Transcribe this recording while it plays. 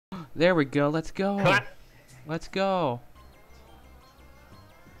There we go. Let's go. Cut. Let's go.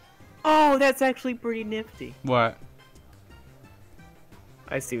 Oh, that's actually pretty nifty. What?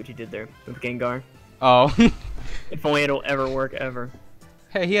 I see what you did there with Gengar. Oh. If only it'll ever work ever.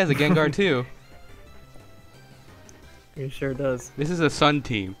 Hey, he has a Gengar too. He sure does. This is a Sun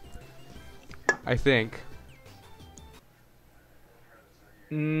team. I think.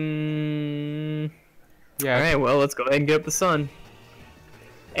 Yeah. Yeah. Alright, well, let's go ahead and get up the sun.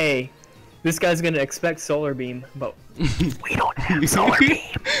 Hey, this guy's gonna expect Solar Beam, but we don't have Solar Beam.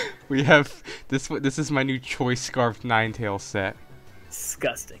 We have this. This is my new Choice Scarf Ninetale set.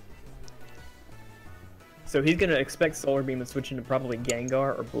 Disgusting. So he's gonna expect Solar Beam and switch into probably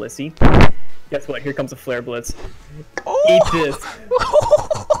Gengar or Blissey. Guess what? Here comes a Flare Blitz. Oh! Eat this.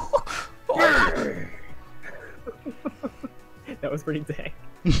 That was pretty dang.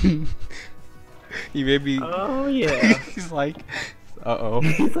 He made me. Oh yeah. He's like, uh-oh.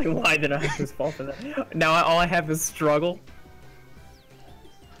 He's like, why did I have to fall for that? Now all I have is struggle.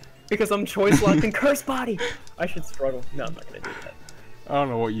 Because I'm choice locked in Curse Body. I should struggle. No, I'm not gonna do that. I don't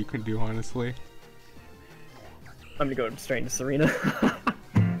know what you can do, honestly. I'm gonna go straight into Serena.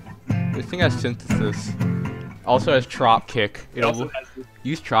 This thing has Synthesis. Also has Trop Kick. It also has this.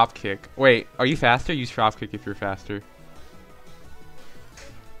 Use Trop Kick. Wait, are you faster? Use Trop Kick if you're faster.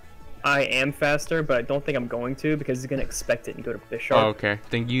 I am faster, but I don't think I'm going to because he's gonna expect it and go to Bisharp. Oh, okay.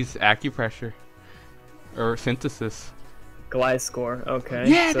 Then use Acupressure. Or Synthesis. Glide Score, okay.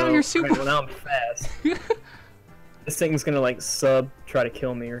 Yeah, so, now you're super. Right, well, now I'm fast. This thing's gonna like try to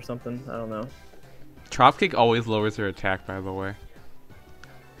kill me or something. I don't know. Trop Kick always lowers their attack, by the way.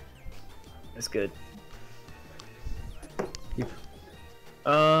 It's good. Yep.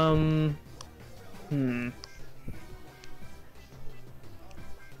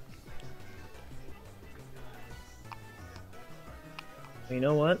 You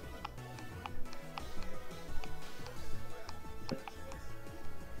know what?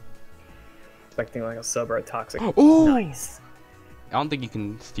 Expecting like a sub or a toxic. Ooh! Nice. I don't think you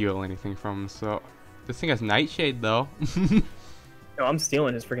can steal anything from him, so... This thing has Nightshade, though. No, I'm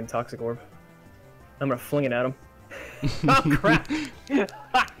stealing his freaking toxic orb. I'm gonna fling it at him. Oh crap!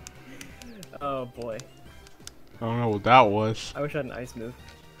 Oh boy. I don't know what that was. I wish I had an ice move.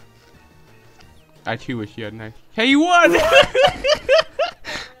 I too wish you had nice. Hey, you won!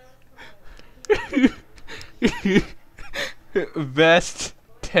 Best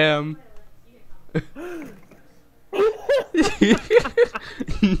Tem.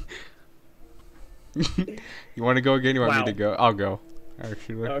 You want to go again? You want me to go? I'll go.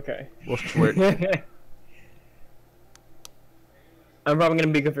 Actually. Okay. We'll switch. I'm probably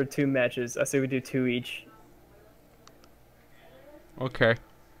gonna be good for 2 matches. I say we do 2 each. Okay.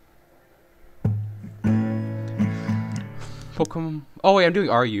 Pokemon. Oh wait, I'm doing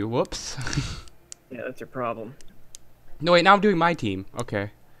RU. Whoops. Yeah, that's your problem. No wait, now I'm doing my team.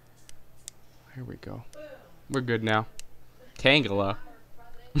 Okay. Here we go. We're good now. Tangela.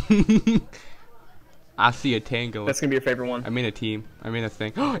 I see a Tangela. That's gonna be your favorite one. I'm in a team. I'm in a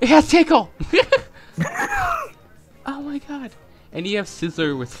thing. Oh, it has Tickle! Oh my god. And you have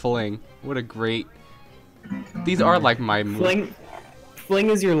Scissor with Fling. What a great... These are like my moves. Fling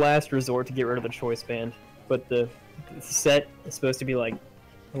is your last resort to get rid of the choice band, but the set is supposed to be like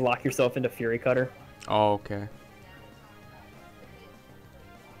lock yourself into Fury Cutter. Oh, okay.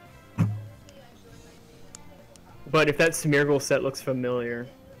 But if that Smeargle set looks familiar,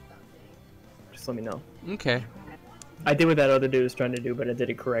 just let me know. Okay. I did what that other dude was trying to do, but I did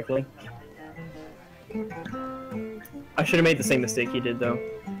it correctly. I should have made the same mistake he did, though.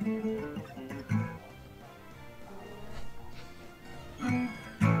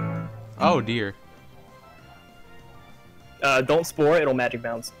 Oh dear. Don't Spore, it'll Magic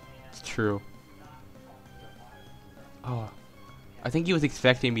Bounce. It's true. Oh. I think he was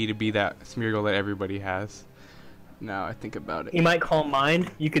expecting me to be that Smeargle that everybody has. Now I think about it. You might Calm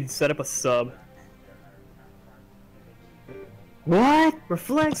Mind. You could set up a sub. What?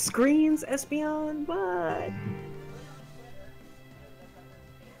 Reflect screens, Espeon? What?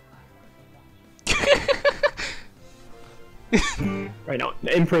 Right now,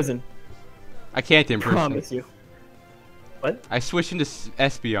 imprison. I can't imprison. Promise you. What? I switched into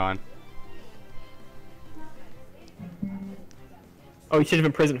Espeon. Oh, you should have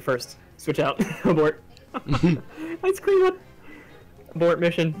imprisoned first. Switch out. Abort. I scream up. Abort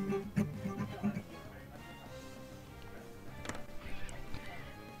mission.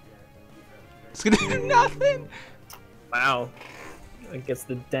 It's gonna do nothing. Wow. I guess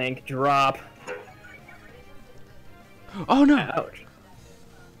the dank drop. Oh no! Ouch.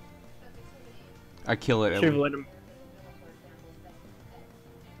 I kill it. Should have let him.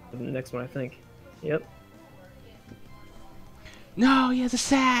 The next one, I think. Yep. No, he has a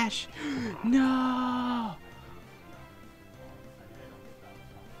sash. No.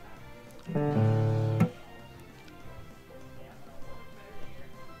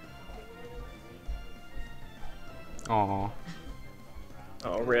 Aw.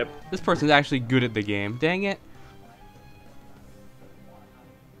 Oh, rip. This person's actually good at the game. Dang it.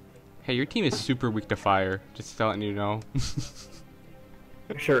 Hey, your team is super weak to fire. Just letting you know.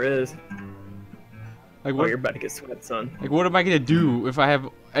 It sure is. Like Oh, what? you're about to get swept, son. Like what am I gonna do if I have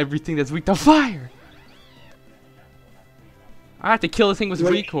everything that's weak to fire? I have to kill this thing with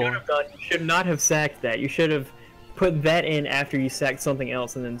What you recoil. should have done, you should not have sacked that. You should have put that in after you sacked something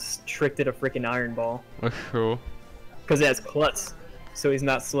else and then tricked it a freaking iron ball. Cool. Because it has klutz, so he's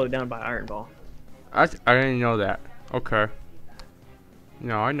not slowed down by iron ball. I didn't know that. Okay.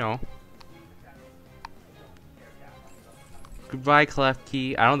 No, I know. Goodbye, Cleft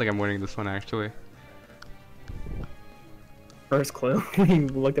Key. I don't think I'm winning this one actually. First clue when you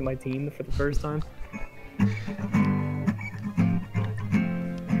looked at my team for the first time.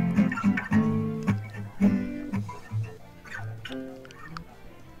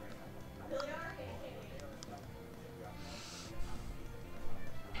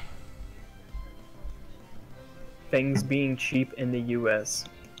 Things being cheap in the US.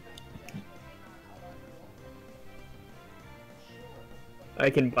 I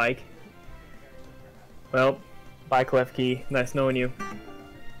can bike. Well, bye Clef Key. Nice knowing you.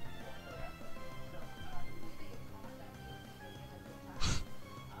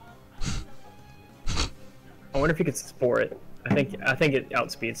 I wonder if you could spore it. I think it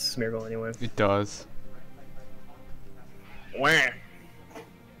outspeeds Smeargle anyway. It does. Wah.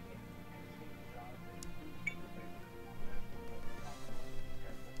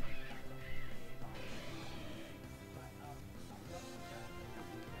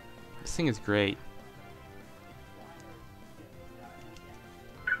 This thing is great.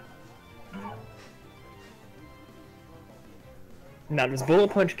 Now, does Bullet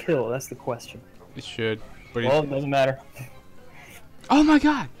Punch kill? That's the question. It should. But Well, it doesn't matter. oh my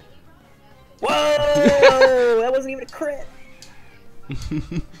god! Whoa! That wasn't even a crit!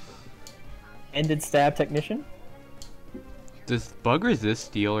 Ended stab technician? Does bug resist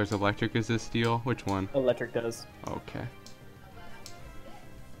steel or is electric resist steel? Which one? Electric does. Okay.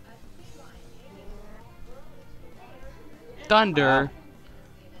 Thunder.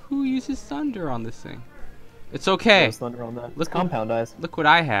 Who uses thunder on this thing? It's okay. There's thunder on that. Look It's compound eyes. Look what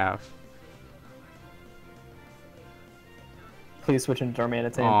I have. Please switch into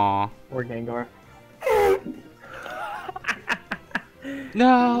Darmanitan. Aw. Or Gengar.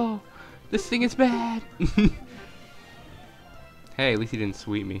 No! This thing is bad! Hey, at least he didn't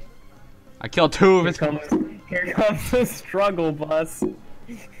sweep me. I killed two of his. Here comes the struggle bus.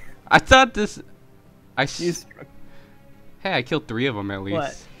 I thought this. You Hey, I killed three of them at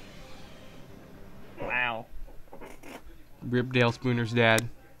least. What? Wow. Ribdale Spooner's dad.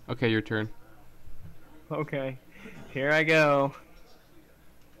 Okay, your turn. Okay. Here I go.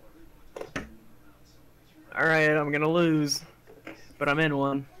 Alright, I'm gonna lose. But I'm in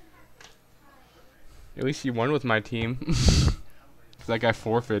one. At least you won with my team. 'Cause that guy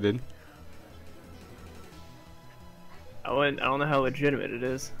forfeited. I don't know how legitimate it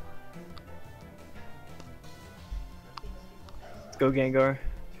is. Let's go, Gengar.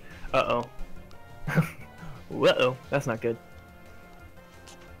 Uh-oh. Uh-oh. That's not good.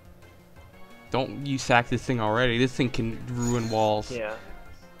 Don't you sack this thing already. This thing can ruin walls. Yeah.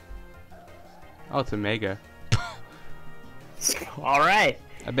 Oh, it's a mega. Alright.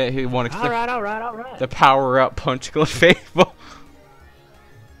 I bet he won Alright. the power up punch Clefable.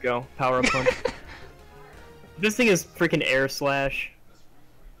 Go. Power up punch. This thing is freaking air slash.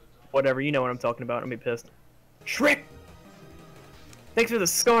 Whatever, you know what I'm talking about. I'm gonna be pissed. Shrek! Thanks for the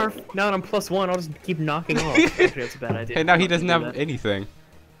scarf. Now that I'm +1, I'll just keep knocking off. Actually, that's a bad idea. Hey, now he I'm not doesn't gonna have do that. anything.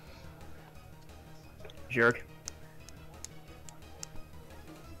 Jerk.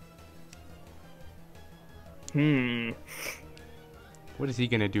 What is he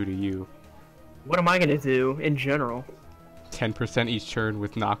gonna do to you? What am I gonna do in general? 10% each turn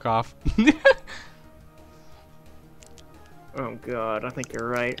with knockoff. Oh god, I think you're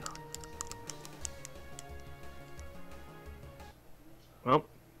right. Well,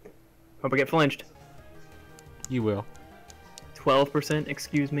 hope I get flinched. You will. 12%,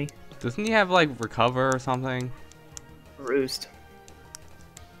 excuse me. Doesn't he have like recover or something? Roost.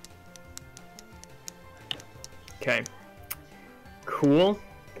 Okay. Cool.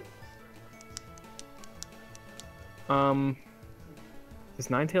 Does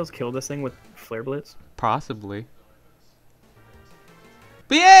Ninetales kill this thing with Flare Blitz? Possibly.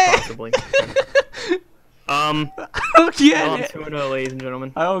 But yeah! possibly. I don't get I'm it. 2-0, ladies and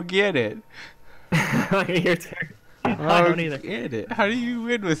gentlemen. I don't get it. Your turn. I don't either. get it. How do you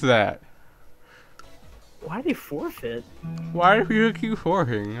win with that? Why do they forfeit? Why do you keep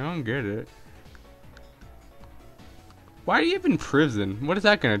forfeiting? I don't get it. Why are you even in prison? What is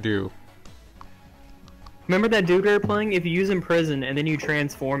that gonna do? Remember that dude we were playing? If you use in prison and then you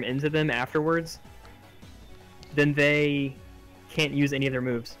transform into them afterwards, then they can't use any of their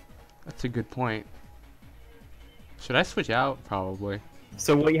moves. That's a good point. Should I switch out? Probably.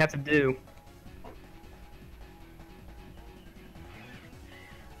 So what you have to do...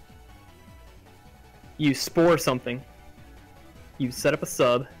 You spore something. You set up a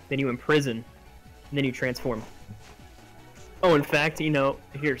sub, then you imprison, and then you transform. Oh, in fact, you know,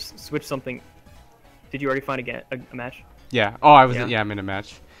 here, switch something. Did you already find a match? Yeah. Oh, I was. Yeah. Yeah, I'm in a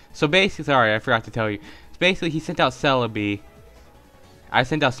match. So basically, sorry, I forgot to tell you. So basically, he sent out Celebi. I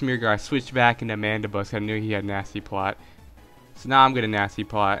sent out Smeargar. I switched back into Mandibus. I knew he had Nasty Plot. So now I'm gonna Nasty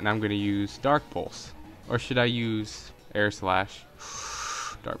Plot, and I'm gonna use Dark Pulse. Or should I use Air Slash?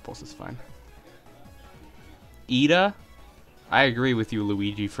 Dark Pulse is fine. Ida? I agree with you,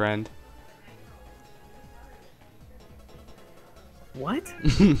 Luigi friend. What?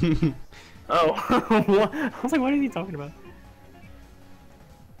 Oh, what? I was like, what is he talking about?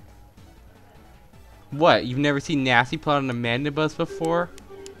 What? You've never seen Nasty Plot on a Mandibus before?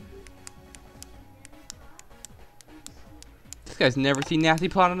 This guy's never seen Nasty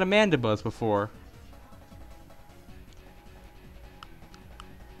Plot on a Mandibus before.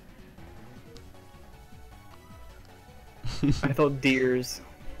 I thought deers.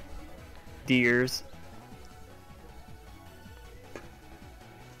 Deers.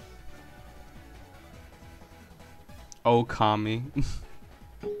 Okami.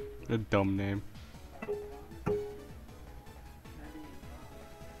 A dumb name.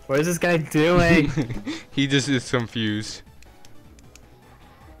 What is this guy doing? He just is confused.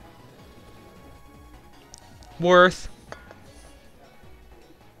 Worth.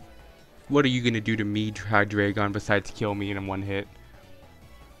 What are you gonna do to me, Dragon, besides kill me in one hit?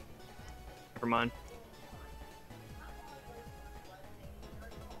 Never mind.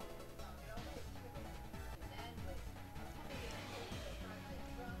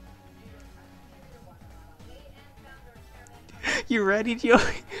 You ready, Joey?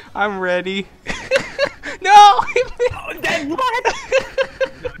 I'm ready. No! Oh, that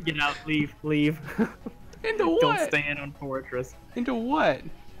what? Get out, leave. Into what? Don't stand on Fortress. Into what?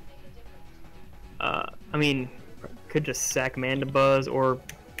 I mean, could just sack Mandibuzz, or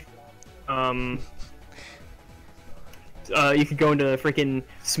you could go into freaking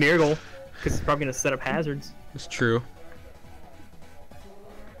Smeargle, because it's probably gonna set up hazards. It's true.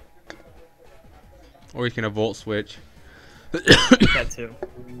 Or you can a Volt Switch. That too.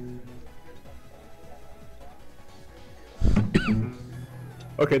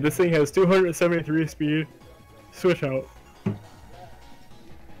 Okay, this thing has 273 speed. Switch out.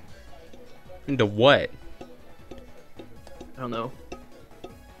 Into what? I don't know.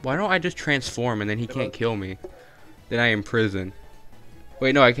 Why don't I just transform and then he can't kill me? Then I imprison.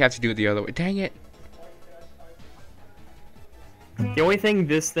 Wait, no, I have to do it the other way. Dang it. The only thing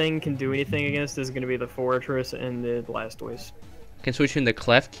this thing can do anything against is going to be the Fortress and the Blastoise. Can switch in the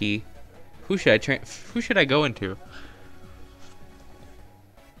Clef Key. Who should I go into?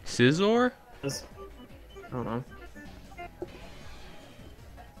 Scizor? I don't know.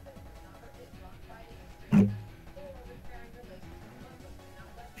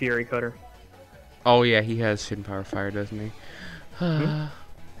 Fury Cutter. Oh yeah, he has Hidden Power Fire, doesn't he? I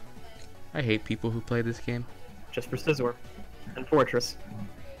hate people who play this game. Just for Scizor. And Fortress.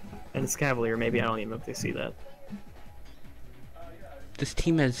 And Scavalier, maybe. I don't even know if they see that. This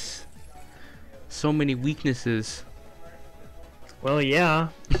team has so many weaknesses. Well, yeah.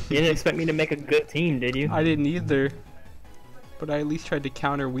 You didn't expect me to make a good team, did you? I didn't either. But I at least tried to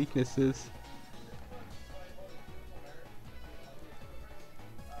counter weaknesses.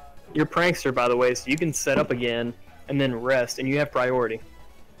 You're Prankster, by the way, so you can set up again and then rest, and you have priority.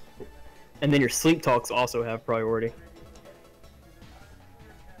 And then your Sleep Talks also have priority.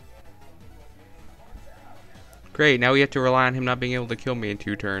 Great, now we have to rely on him not being able to kill me in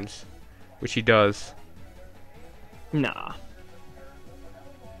 2 turns. Which he does. Nah.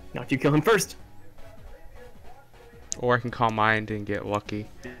 Not if you kill him first. Or I can Calm Mind and get lucky.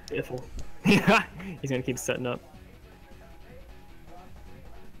 Iffle. He's gonna keep setting up.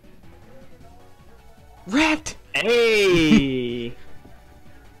 Wrecked! Hey! All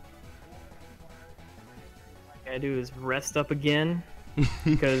you gotta do is rest up again,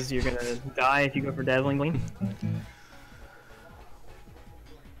 because you're gonna die if you go for Dazzling Gleam.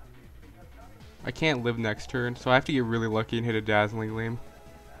 I can't live next turn, so I have to get really lucky and hit a Dazzling Gleam.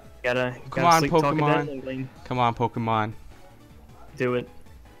 Come on, Pokemon. Come on, Pokemon. Do it.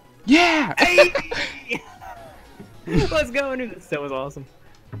 Yeah! Hey! Let's go, I knew this. That was awesome.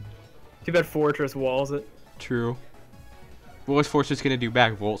 Too bad Fortress walls it. True. What was Fortress gonna do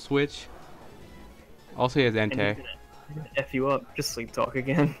back? Volt Switch? Also, he has Entei. F you up. Just sleep talk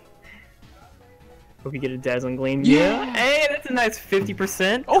again. Hope you get a Dazzling Gleam. Yeah! Hey, that's a nice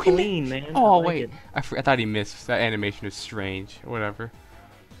 50%. Oh, clean, man. Oh, like wait. it. I thought he missed. That animation is strange. Whatever.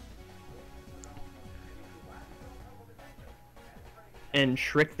 And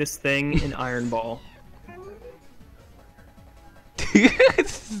trick this thing in Iron Ball.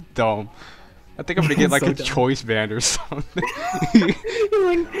 This is dumb. I think I'm gonna get like So a dumb. choice band or something.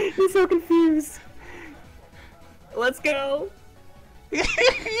 He's so confused. Let's go.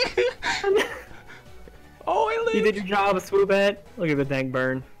 Oh, I lived. You did your job, Swoobet. Look at the dang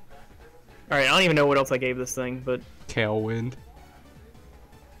burn. Alright, I don't even know what else I gave this thing, but... Tailwind.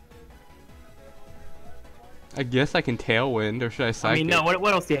 I guess I can Tailwind, or should I Psychic? I mean, no,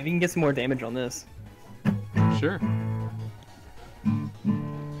 what else do you have? You can get some more damage on this. Sure.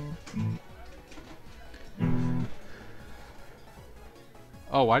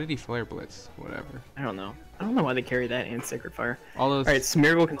 Oh, why did he Flare Blitz? Whatever. I don't know. I don't know why they carry that and Sacred Fire. All those. Alright,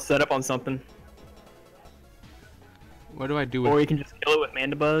 Smeargle can set up on something. What do I do with? Or you can just kill it with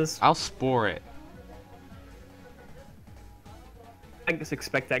Mandibuzz. I'll Spore it. I just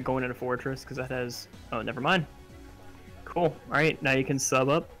expect that going into Fortress, because that has... Oh, never mind. Cool. Alright, now you can sub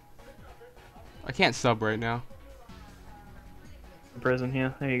up. I can't sub right now. Prison,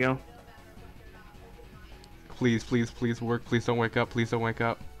 yeah, there you go. Please, please, please work. Please don't wake up. Please don't wake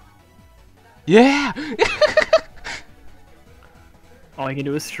up. Yeah! All you can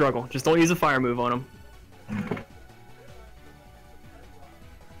do is struggle. Just don't use a fire move on him.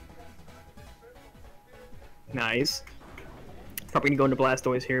 Nice. Probably gonna go into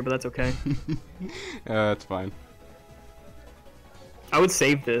Blastoise here, but that's okay. That's fine. I would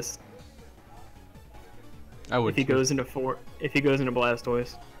save this I would. if he goes into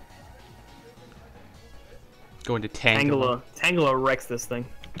Blastoise. Go into Tangela. Tangela wrecks this thing.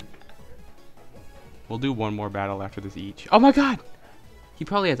 We'll do one more battle after this each. Oh my god! He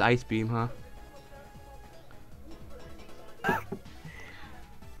probably has Ice Beam, huh?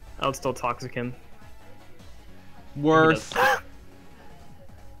 I would still Toxic him. Worth.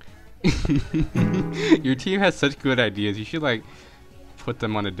 Your team has such good ideas. You should like put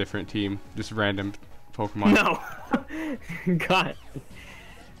them on a different team. Just random Pokemon. No. God.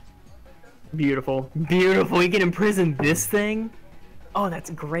 Beautiful. Beautiful. You can imprison this thing? Oh, that's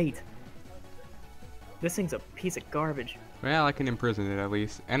great. This thing's a piece of garbage. Well, I can imprison it at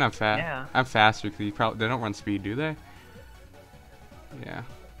least. And I'm fast. Yeah. I'm faster because they don't run speed, do they? Yeah.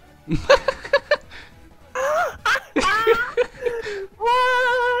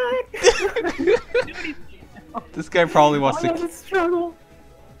 What? This guy probably wants to. Struggle.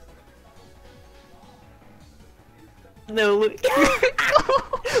 No, look. Look at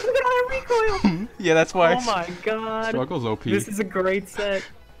all that recoil. Yeah, that's why. Oh my god. Struggle's OP. This is a great set.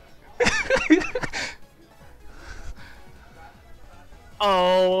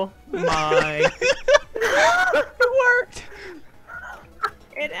 Oh my. It worked.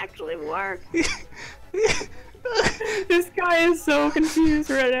 It actually worked. This guy is so confused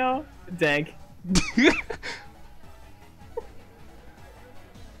right now. Dank.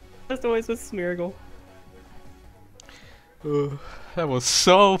 That's always with Smeargle. That was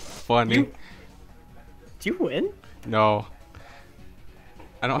so funny. Did you win? No.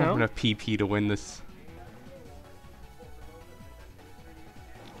 I don't have No? enough PP to win this.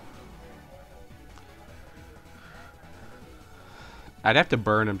 I'd have to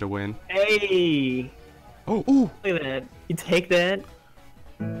burn him to win. Hey! Oh, ooh. Look at that. You take that.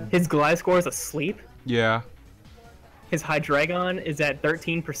 His Gliscor is asleep. Yeah. His Hydreigon is at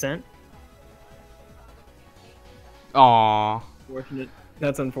 13%. Aw. Unfortunate.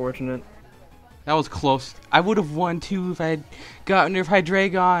 That's unfortunate. That was close. I would have won too if I had gotten rid of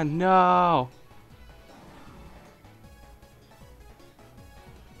Hydreigon. No.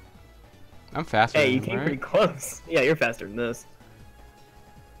 I'm faster Hey, than you him, came right? pretty close. Yeah, you're faster than this.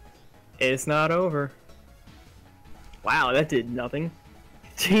 It's not over. Wow, that did nothing.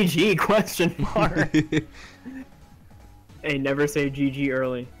 GG question mark. Hey, never say GG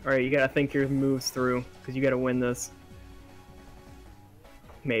early. Alright, you gotta think your moves through, because you gotta win this.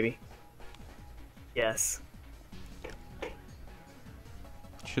 Maybe. Yes.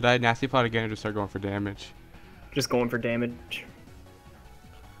 Should I Nasty Plot again or just start going for damage? Just going for damage.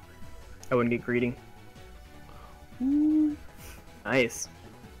 I wouldn't get greedy. Nice.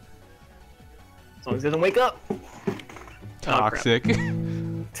 As long as he doesn't wake up. Toxic.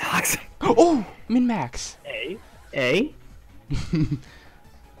 Oh, toxic. Oh, min-max. A. I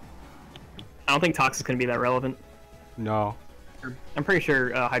don't think toxic's gonna be that relevant. No. I'm pretty sure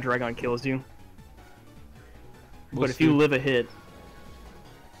Hydreigon kills you. We'll But if see. you live a hit,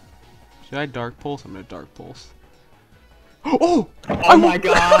 Should I Dark Pulse? I'm gonna Dark Pulse. Oh! oh my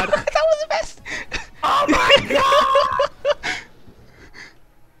god! That was the best! Oh my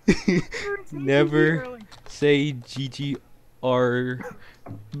god! Never say GGRBs.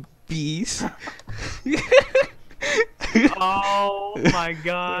 Oh my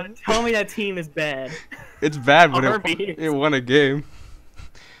god! Tell me that team is bad. It's bad, but RBs. it won a game.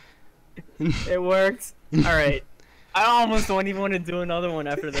 It worked. All right. I almost don't even want to do another one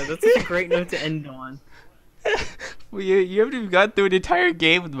after that. That's such a great note to end on. Well, you haven't even got through an entire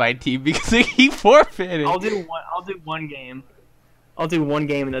game with my team because they keep forfeiting. I'll do one game. I'll do one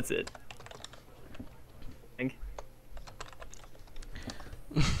game and that's it. I think.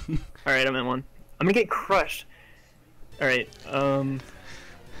 All right, I'm in one. I'm gonna get crushed. All right.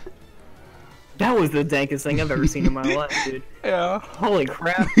 That was the dankest thing I've ever seen in my life, dude. Yeah. Holy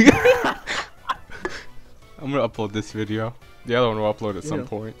crap. I'm gonna upload this video. The other one will upload at some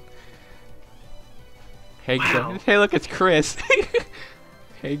point. Hey, Wow. hey, look, it's Chris.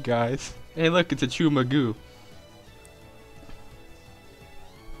 Hey, guys. Hey, look, it's a Chumagoo.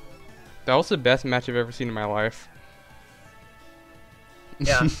 That was the best match I've ever seen in my life.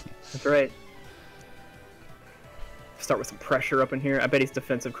 Yeah, that's right. Start with some pressure up in here. I bet he's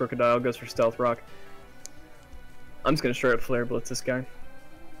defensive Crocodile, goes for Stealth Rock. I'm just gonna straight up Flare Blitz this guy.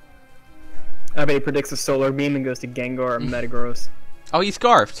 I bet he predicts a Solar Beam and goes to Gengar or Metagross. Oh, he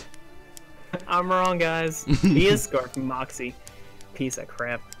scarfed. I'm wrong, guys. He is Scarf Moxie. Piece of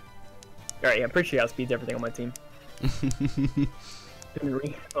crap. Alright, yeah, I'm pretty sure he outspeeds everything on my team.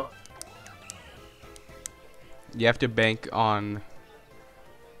 Oh. You have to bank on...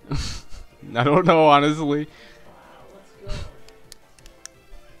 I don't know, honestly.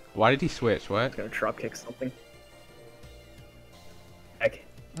 Why did he switch? What? Gonna drop kick something. Heck.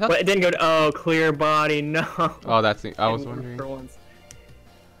 But it didn't go to. Oh, clear body. No. Oh, that's the. I was For wondering. once.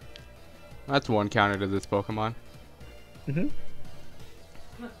 That's one counter to this Pokemon. Mhm.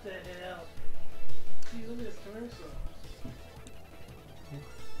 What the hell? Jeez, look at this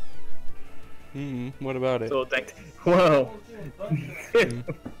commercial. What about it? So thanked. Whoa. You see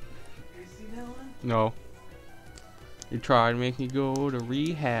that one? No. You tried to make me go to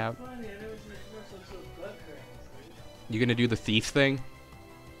rehab. Funny, I never seen a commercial that shows butt cracks. You gonna do the thief thing?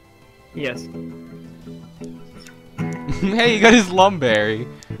 Yes. Hey, you got his Lumberry.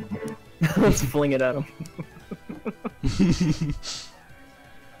 Let's fling it at him.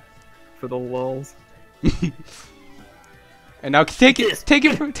 For the lulz. And now take it, take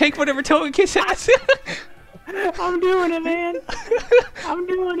whatever Togekiss has. I'm doing it, man. I'm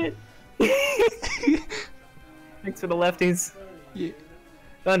doing it. Thanks for the lefties. Yeah.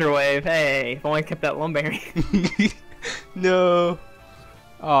 Thunderwave. Hey, if only I kept that Lumberry. No.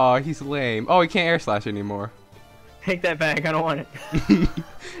 Oh, he's lame. Oh, he can't Air Slash anymore. Take that back. I don't want it.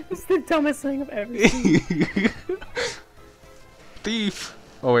 It's the dumbest thing I've ever seen. Thief.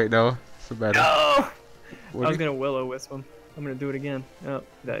 Oh wait, no. It's better. No. What I was do you- gonna Will-O-Wisp him. I'm gonna do it again. Oh,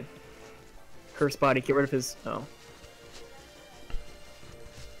 died. Curse body. Get rid of his. Oh.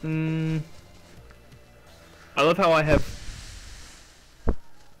 I love how I have.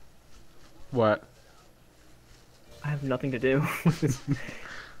 What? I have nothing to do.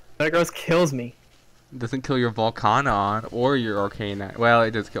 Metagross kills me. Doesn't kill your Volcanon or your Arcanine. Well,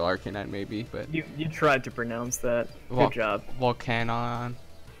 it does kill Arcanine maybe, but You tried to pronounce that. Vol- Good job. Volcanon.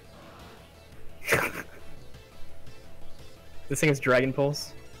 This thing is Dragon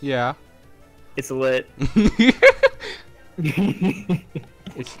Pulse. Yeah. It's lit.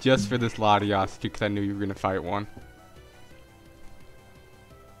 It's just for this Latios too, because I knew you were gonna fight one.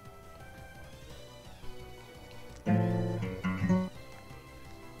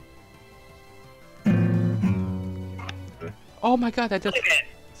 Oh my god, that just... Look at that.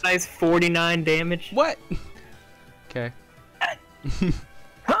 Size 49 damage. What? Okay.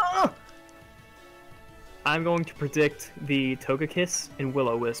 I'm going to predict the Togekiss and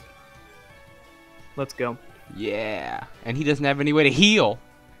Will-O-Wisp. Let's go. Yeah. And he doesn't have any way to heal.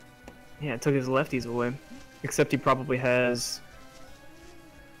 Yeah, it took his lefties away. Except he probably has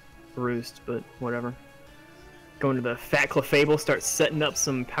Roost, but whatever. Going to the Fat Clefable, start setting up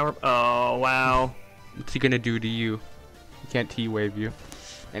some power... Oh, wow. What's he gonna do to you? He can't T-Wave you.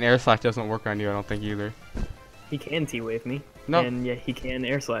 And Air Slash doesn't work on you, I don't think, either. He can T-Wave me. No. And yeah, he can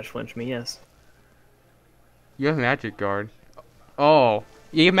Air Slash flinch me, yes. You have Magic Guard. Oh.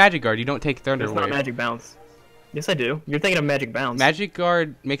 You have Magic Guard. You don't take Thunder It's Wave. not Magic Bounce. Yes, I do. You're thinking of Magic Bounce. Magic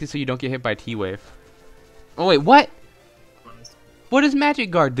Guard makes it so you don't get hit by T-Wave. Oh wait, what? What does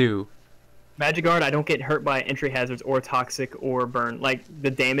Magic Guard do? Magic Guard, I don't get hurt by entry hazards or toxic or burn. Like, the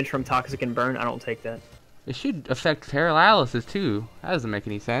damage from toxic and burn, I don't take that. It should affect paralysis too. That doesn't make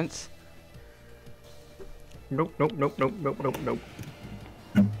any sense. Nope, nope, nope, nope, nope, nope, nope.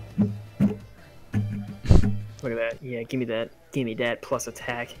 Look at that. Yeah, give me that. Give me that plus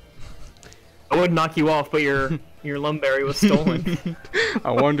attack. I would knock you off, but your Lumberry was stolen.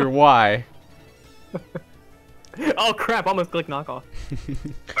 I wonder why. Oh crap, almost clicked knockoff.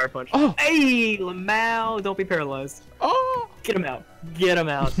 Fire punch. Oh. Hey, Lamau, don't be paralyzed. Oh! Get him out. Get him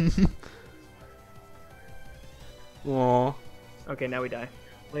out. Aw. Okay, now we die.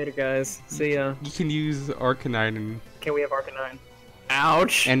 Later, guys. See ya. You can use Arcanine Can we have Arcanine?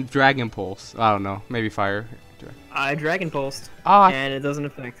 Ouch! and Dragon Pulse. I don't know. Maybe Fire. I Dragon Pulsed, Oh, and it doesn't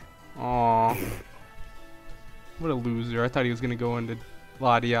affect. aw. What a loser. I thought he was going to go into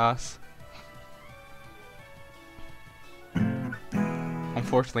Latias.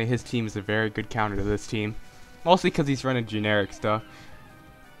 Unfortunately, his team is a very good counter to this team. Mostly because he's running generic stuff.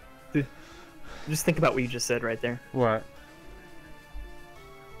 Just think about what you just said right there. What?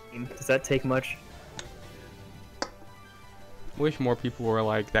 Does that take much? Wish more people were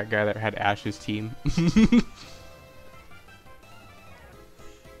like that guy that had Ash's team.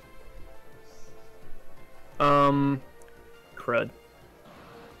 Crud.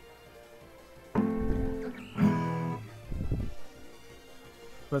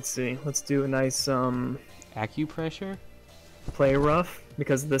 Let's see. Let's do a nice, Acupressure? play rough,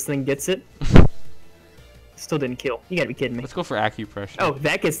 because this thing gets it. Still didn't kill. You gotta be kidding me. Let's go for Acupressure. Oh,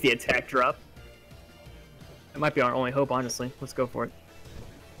 that gets the attack drop. That might be our only hope, honestly. Let's go for it.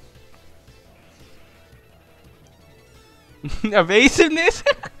 Evasiveness?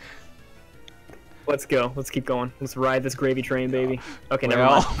 Let's go. Let's keep going. Let's ride this gravy train, baby. Okay,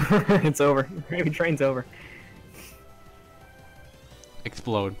 Well. never mind. It's over. Gravy train's over.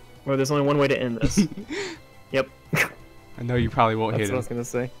 Explode. Well, there's only one way to end this. Yep. I know you probably won't That's hit what I him.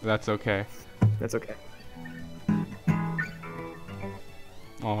 was gonna say. But that's okay. That's okay.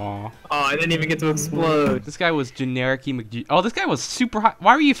 Aw. Oh, I didn't even get to explode. This guy was generic McG. Oh, this guy was super high.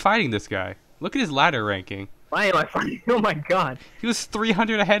 Why were you fighting this guy? Look at his ladder ranking. Why am I fighting? Oh my god. He was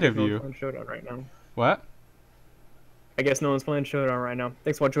 300 ahead of No one's you. playing Showdown right now. What? I guess no one's playing Showdown right now.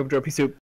 Thanks for watching. Peace out.